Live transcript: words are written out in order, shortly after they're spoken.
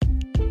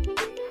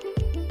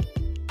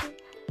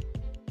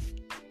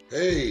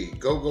Hey,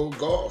 go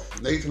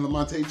golf. Nathan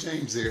Lamonte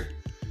James here.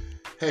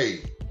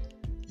 Hey,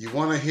 you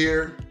want to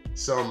hear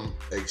some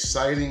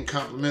exciting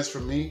compliments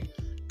from me?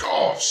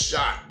 Golf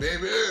shot,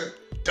 baby.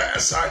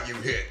 That's how you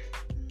hit.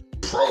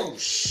 Pro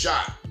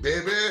shot,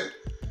 baby.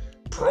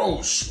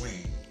 Pro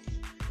swing.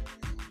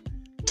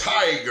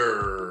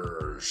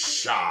 Tiger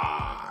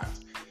shot.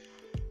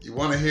 You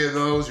want to hear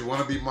those? You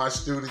want to be my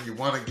student? You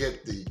want to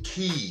get the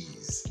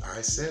keys?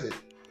 I said it.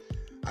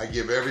 I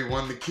give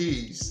everyone the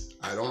keys.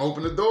 I don't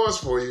open the doors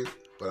for you,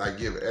 but I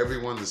give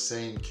everyone the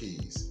same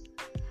keys.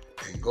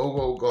 And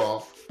Go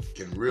Golf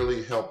can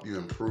really help you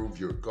improve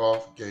your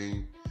golf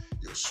game,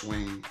 your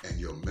swing, and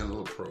your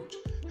mental approach.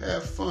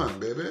 Have fun,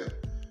 baby.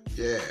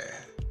 Yeah.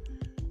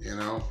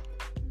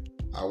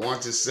 I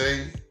want to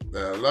say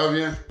that I love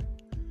you,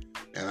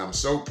 and I'm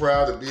so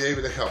proud to be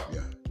able to help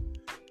you.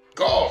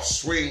 Golf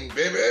swing,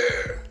 baby.